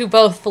happened to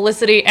both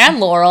Felicity and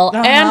Laurel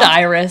and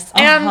Iris,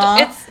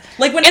 and it's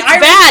like when it's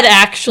Iris, bad,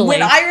 actually.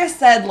 When Iris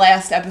said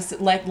last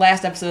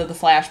episode of The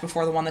Flash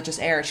before the one that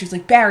just aired, she was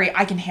like, Barry,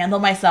 I can handle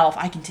myself,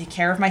 I can take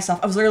care of myself.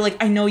 I was literally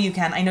like, I know you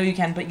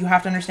can, but you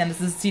have to understand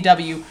this is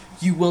CW.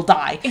 You will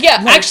die.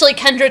 Yeah, actually,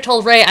 Kendra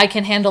told Ray, I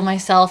can handle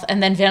myself,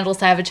 and then Vandal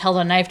Savage held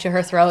a knife to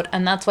her throat,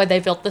 and that's why they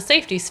built the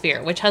safety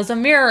sphere, which has a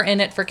mirror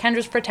in it for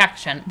Kendra's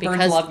protection. Because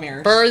birds love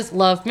mirrors. Birds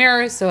love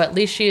mirrors, so at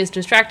least she is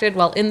distracted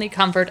while in the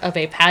comfort of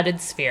a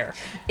padded sphere.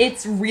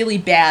 It's really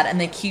bad,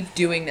 and they keep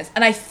doing this.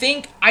 And I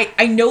think,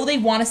 I know they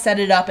want to set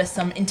it up as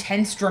some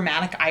intense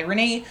dramatic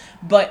irony,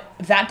 but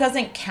that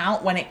doesn't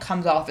count when it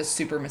comes off as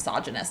super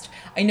misogynist.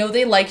 I know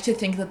they like to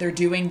think that they're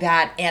doing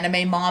that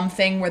anime mom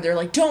thing where they're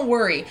like, don't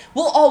worry,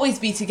 we'll always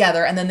be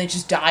together, and then they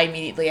just die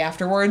immediately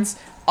afterwards,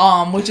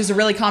 which is a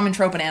really common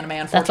trope in anime,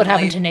 unfortunately. That's what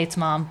happened to Nate's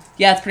mom.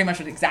 Yeah, that's pretty much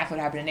exactly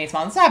what happened to Nate's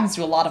mom. This happens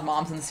to a lot of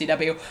moms in the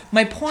CW.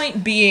 My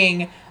point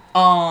being,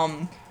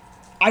 I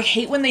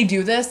hate when they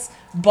do this,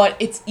 but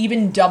it's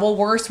even double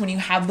worse when you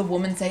have the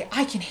woman say,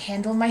 I can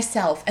handle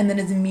myself, and then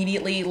is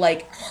immediately,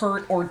 like,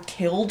 hurt or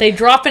killed. They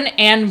drop an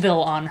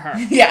anvil on her.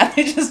 Yeah,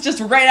 they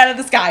just right out of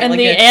the sky. And like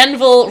the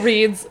anvil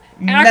reads,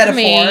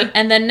 acme, metaphor.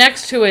 and then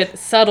next to it,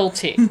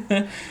 subtlety.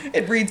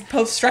 It reads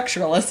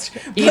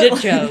post-structuralist. Eat at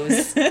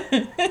Joe's.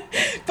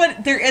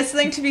 But there is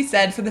something to be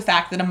said for the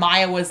fact that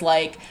Amaya was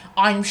like,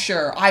 I'm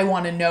sure, I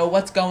want to know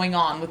what's going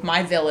on with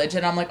my village.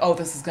 And I'm like, oh,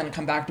 this is going to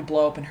come back to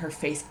blow up in her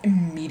face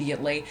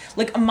immediately.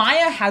 Like,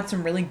 Amaya had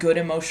some really good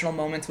emotional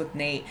moments with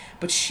Nate,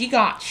 but she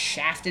got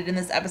shafted in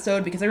this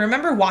episode because I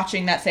remember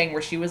watching that thing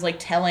where she was like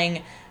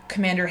telling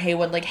Commander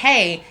Haywood, like,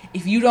 hey,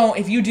 if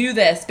you do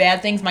this,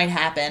 bad things might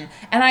happen.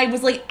 And I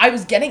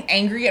was getting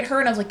angry at her,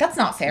 and I was like, that's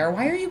not fair.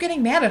 Why are you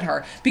getting mad at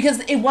her?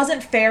 Because it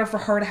wasn't fair for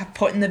her to have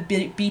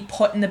be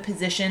put in the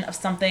position of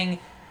something.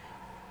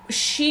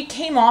 She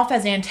came off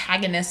as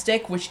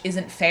antagonistic, which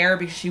isn't fair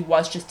because she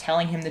was just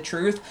telling him the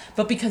truth,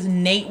 but because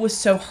Nate was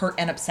so hurt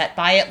and upset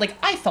by it, like,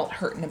 I felt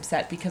hurt and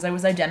upset because I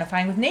was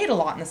identifying with Nate a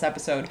lot in this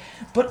episode.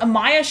 But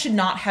Amaya should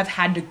not have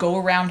had to go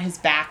around his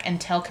back and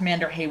tell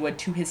Commander Haywood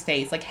to his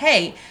face, like,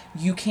 hey,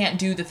 you can't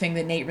do the thing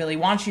that Nate really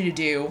wants you to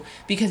do,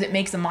 because it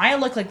makes Amaya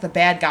look like the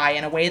bad guy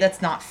in a way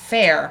that's not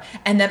fair.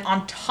 And then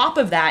on top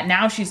of that,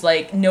 now she's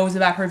like, knows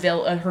about her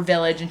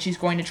village, and she's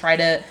going to try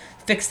to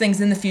fix things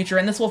in the future,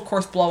 and this will of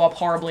course blow up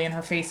horribly in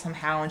her face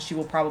somehow, and she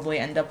will probably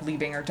end up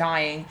leaving or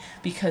dying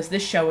because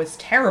this show is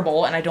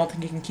terrible, and I don't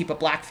think you can keep a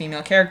black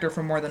female character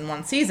for more than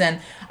one season.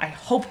 I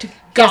hope to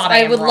God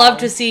I would love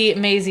to see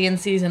Maisie in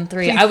season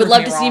 3. I would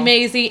love to see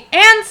Maisie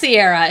and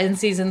Sierra in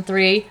season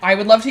 3. I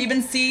would love to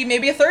even see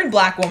maybe a third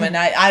black woman.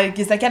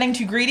 Is that getting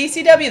too greedy,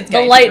 CW?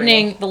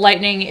 The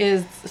lightning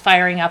is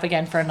firing up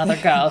again for another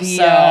go.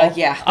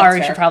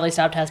 Ari should probably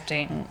stop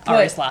testing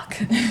Ari's luck.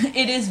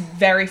 It is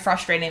very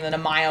frustrating that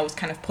Amaya was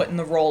kind of put in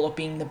the role of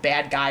being the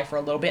bad guy for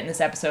a little bit in this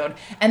episode,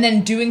 and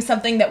then doing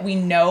something that we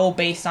know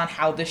based on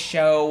how this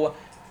show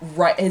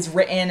is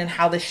written and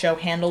how this show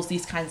handles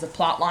these kinds of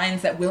plot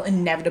lines that will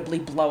inevitably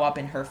blow up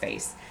in her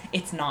face.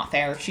 It's not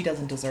fair. She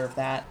doesn't deserve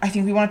that. I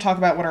think we want to talk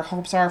about what our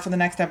hopes are for the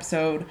next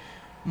episode.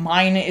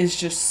 Mine is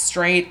just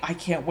straight, I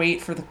can't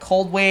wait for the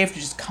cold wave to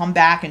just come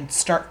back and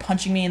start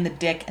punching me in the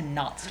dick and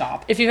not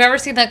stop. If you've ever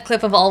seen that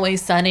clip of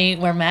Always Sunny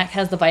where Mac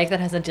has the bike that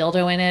has a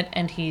dildo in it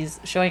and he's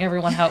showing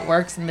everyone how it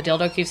works and the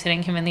dildo keeps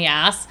hitting him in the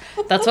ass,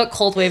 that's what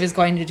cold wave is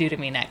going to do to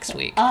me next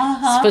week.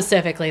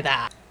 Specifically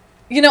that.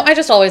 You know, I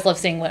just always love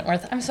seeing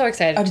Wentworth. I'm so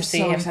excited to see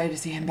him. I'm so excited to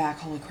see him back.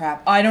 Holy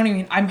crap.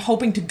 I'm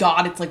hoping to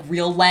God it's like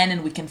real Len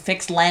and we can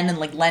fix Len and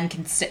like Len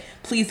can stay.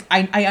 Please,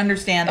 I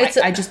understand.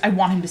 I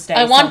want him to stay.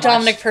 I want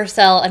Dominic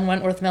Purcell and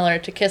Wentworth Miller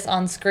to kiss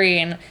on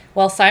screen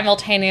while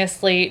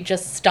simultaneously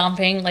just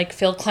stomping like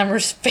Phil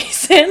Klemmer's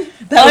face in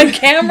on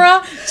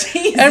camera.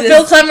 Jesus. And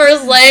Phil Klemmer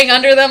is laying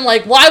under them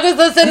like, why was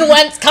this in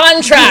Went's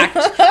contract?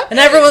 And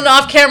everyone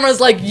off camera is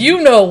like,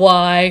 you know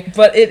why.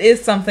 But it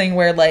is something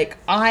where like,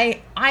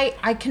 I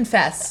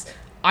confess,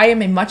 I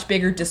am a much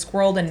bigger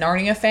Discworld and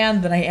Narnia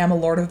fan than I am a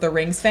Lord of the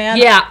Rings fan.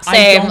 Yeah,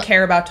 same. I don't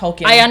care about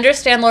Tolkien. I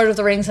understand Lord of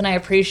the Rings and I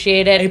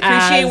appreciate it. I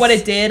appreciate what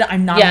it did.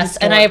 I'm not Yes,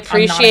 and I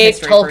appreciate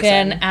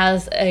Tolkien person.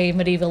 as a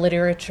medieval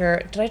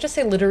literature. Did I just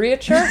say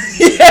literature?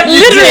 Yeah,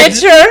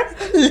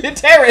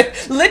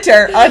 literature.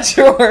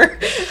 Literature.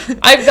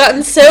 I've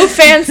gotten so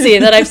fancy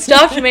that I've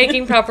stopped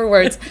making proper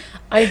words.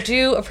 I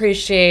do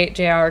appreciate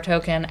J.R.R.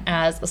 Tolkien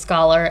as a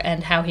scholar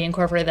and how he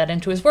incorporated that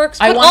into his works.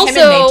 But I want him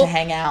and Nate to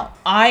hang out.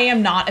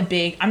 I'm not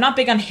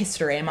big on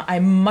history.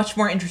 I'm much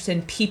more interested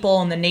in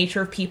people and the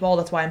nature of people.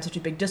 That's why I'm such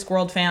a big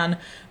Discworld fan.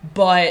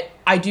 But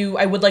I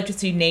would like to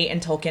see Nate and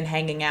Tolkien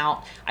hanging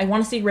out. I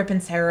want to see Rip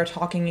and Sarah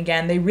talking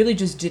again. They really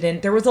just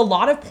didn't. There were a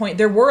lot of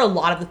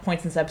the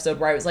points in this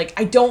episode where I was like,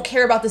 I don't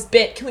care about this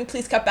bit. Can we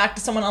please cut back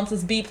to someone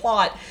else's B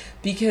plot?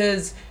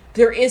 Because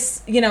there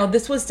is,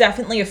 this was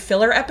definitely a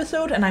filler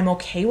episode, and I'm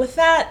okay with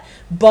that,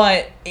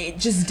 but it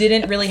just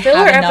didn't really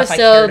have enough I cared about.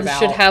 Filler episodes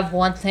should have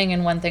one thing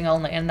and one thing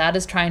only, and that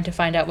is trying to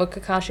find out what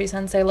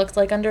Kakashi-sensei looks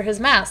like under his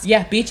mask.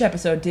 Yeah, beach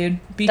episode,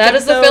 dude. That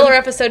is the filler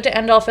episode to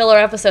end all filler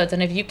episodes,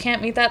 and if you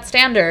can't meet that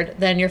standard,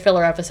 then your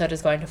filler episode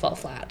is going to fall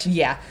flat.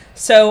 Yeah.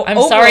 So,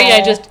 I'm sorry,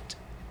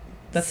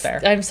 That's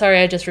fair. I'm sorry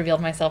I just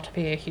revealed myself to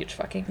be a huge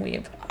fucking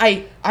weeb.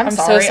 I'm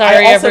sorry. So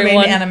sorry, I also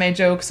everyone. made an anime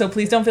joke, so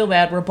please don't feel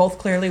bad. We're both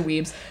clearly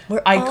weebs.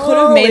 I could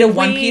have made a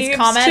One Piece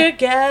comment.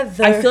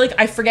 Together. I feel like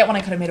I forget when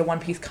I could have made a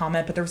One Piece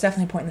comment, but there was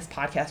definitely a point in this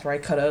podcast where I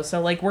could have.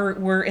 So like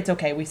we're it's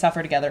okay. We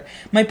suffer together.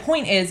 My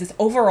point is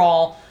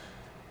overall,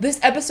 this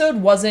episode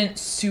wasn't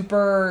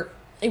super.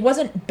 It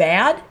wasn't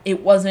bad.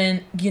 It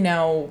wasn't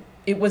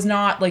it was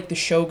not like the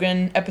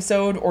Shogun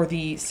episode or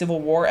the Civil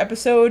War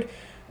episode,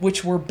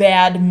 which were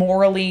bad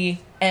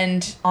morally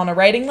and on a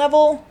writing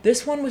level.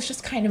 This one was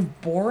just kind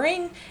of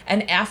boring,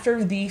 and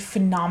after the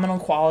phenomenal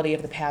quality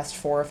of the past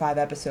 4 or 5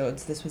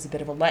 episodes, this was a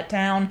bit of a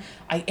letdown.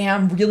 I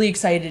am really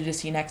excited to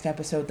see next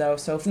episode though,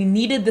 so if we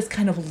needed this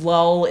kind of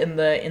lull in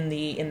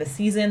the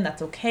season,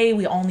 that's okay.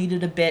 We all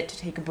needed a bit to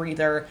take a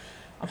breather.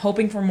 I'm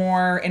hoping for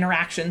more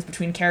interactions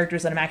between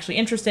characters that I'm actually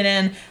interested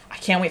in. I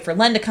can't wait for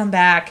Len to come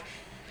back.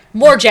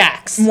 More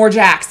Jax. That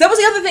was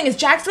the other thing, is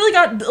Jax really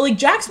got,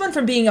 Jax went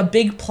from being a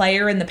big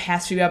player in the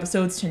past few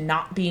episodes to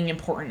not being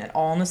important at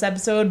all in this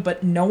episode,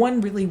 but no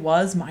one really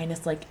was,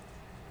 minus,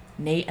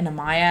 Nate and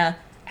Amaya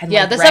And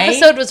Yeah, like, this Ray.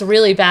 episode was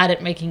really bad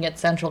at making its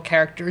central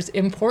characters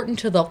important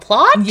to the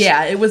plot.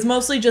 Yeah, it was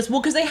mostly just,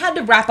 because they had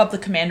to wrap up the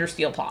Commander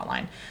Steel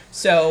plotline.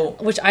 So...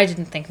 Which I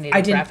didn't think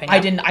needed wrapping up.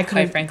 I could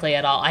quite frankly,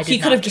 at all. He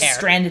could have just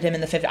stranded him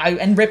in the 50th.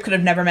 And Rip could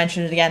have never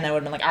mentioned it again. I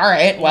would have been like, all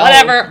right, well...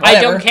 Whatever. I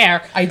don't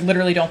care. I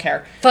literally don't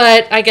care.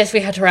 But I guess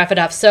we had to wrap it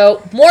up.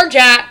 So, more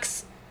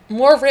Jax,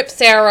 more Rip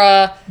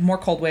Sarah. More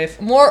Cold Wave.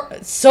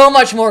 So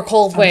much more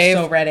Cold Wave.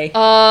 I'm so ready.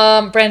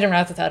 Brandon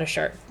Routh without a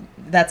shirt.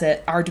 That's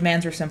it. Our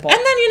demands are simple. And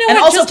then, you know and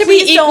what, also, just to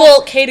be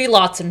equal, Katie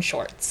Lotz in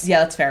shorts. Yeah,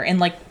 that's fair.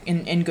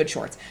 In good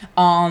shorts.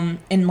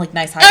 In like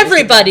nice high.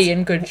 Everybody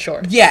in good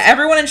shorts. Yeah,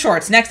 everyone in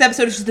shorts. Next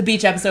episode is just the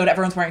beach episode.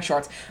 Everyone's wearing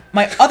shorts.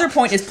 My other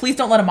point is, please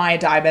don't let Amaya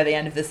die by the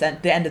end of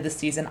this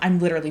season. I'm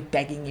literally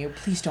begging you.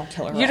 Please don't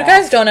kill her. You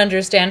guys don't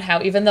understand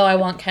how, even though I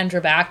want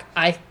Kendra back,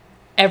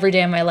 every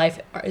day of my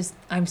life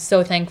I'm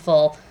so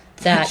thankful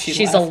that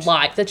she's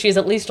alive, that she's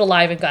at least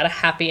alive and got a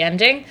happy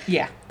ending.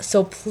 Yeah.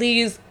 So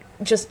please,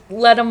 just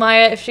let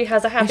Amaya, if she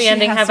has a happy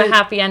ending, have a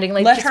happy ending.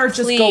 Like, let her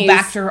just go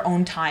back to her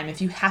own time. If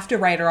you have to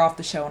write her off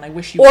the show, and I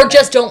wish you or would.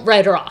 Just don't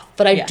write her off.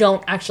 But I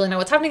don't actually know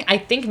what's happening. I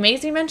think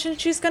Maisie mentioned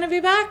she's going to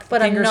be back,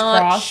 but I'm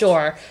not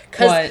sure.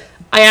 Because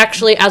I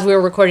actually, as we were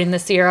recording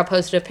this, Sierra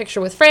posted a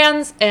picture with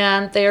Franz,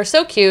 and they are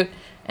so cute,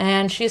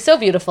 and she's so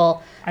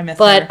beautiful. I miss her.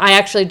 But I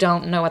actually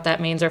don't know what that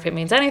means or if it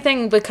means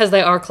anything, because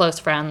they are close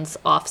friends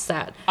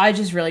offset. I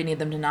just really need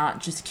them to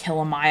not just kill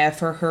Amaya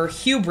for her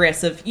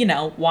hubris of,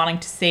 wanting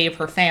to save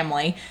her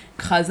family,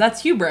 because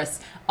that's hubris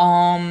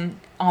on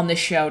this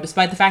show,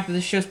 despite the fact that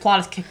this show's plot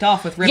is kicked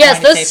off with Rip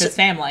wanting to save his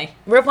family.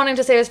 Rip wanting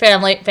to save his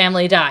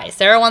family dies.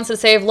 Sarah wants to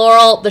save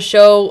Laurel. The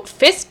show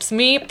fists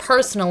me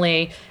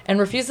personally and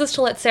refuses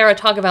to let Sarah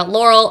talk about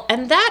Laurel,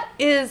 and that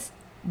is...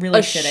 really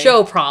a shitty.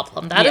 Show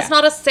problem. That is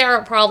not a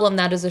Sarah problem.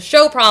 That is a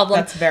show problem.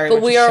 That's very but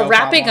much we a show are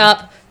wrapping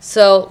problem. up.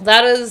 So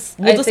that is.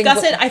 We'll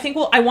discuss it.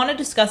 I want to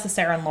discuss the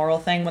Sarah and Laurel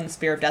thing when the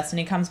Spear of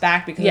Destiny comes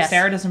back, because if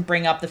Sarah doesn't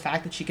bring up the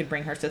fact that she could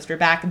bring her sister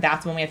back,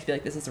 that's when we have to be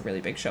like, this is a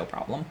really big show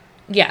problem.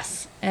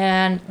 Yes,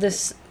 and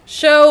this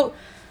show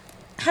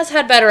has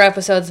had better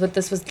episodes, but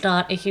this was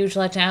not a huge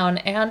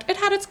letdown, and it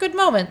had its good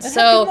moments. It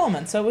had good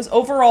moments. So it was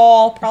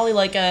overall probably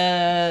like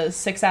a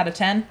 6 out of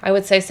 10. I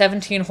would say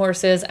 17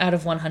 horses out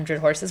of 100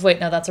 horses. Wait,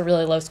 no, that's a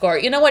really low score.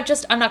 You know what?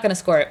 I'm not going to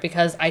score it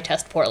because I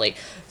test poorly.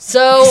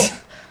 So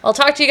I'll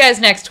talk to you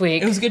guys next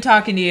week. It was good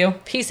talking to you.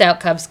 Peace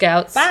out, Cub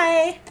Scouts.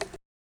 Bye.